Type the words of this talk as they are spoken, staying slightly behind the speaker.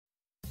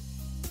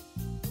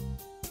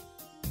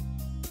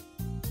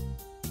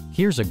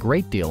Here's a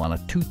great deal on a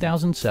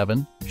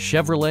 2007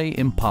 Chevrolet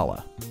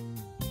Impala.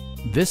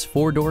 This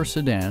four-door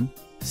sedan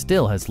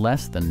still has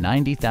less than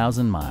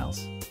 90,000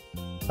 miles.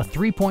 A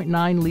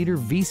 3.9-liter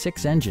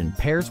V6 engine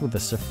pairs with a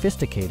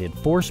sophisticated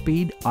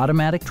 4-speed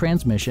automatic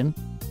transmission,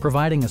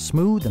 providing a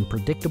smooth and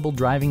predictable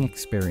driving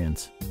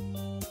experience.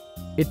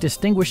 It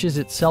distinguishes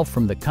itself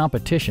from the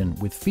competition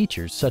with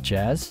features such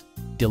as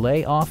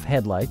delay-off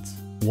headlights,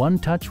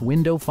 one-touch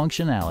window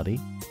functionality,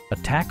 a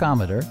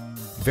tachometer,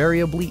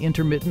 variably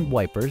intermittent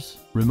wipers,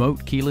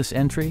 remote keyless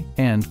entry,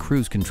 and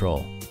cruise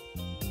control.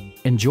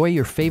 Enjoy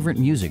your favorite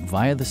music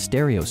via the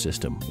stereo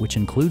system, which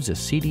includes a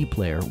CD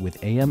player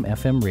with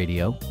AM/FM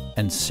radio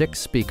and 6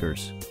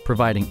 speakers,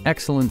 providing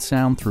excellent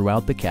sound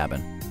throughout the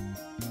cabin.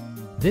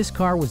 This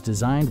car was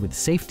designed with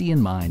safety in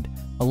mind,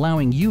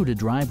 allowing you to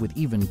drive with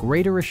even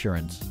greater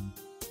assurance.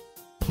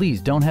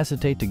 Please don't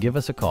hesitate to give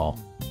us a call.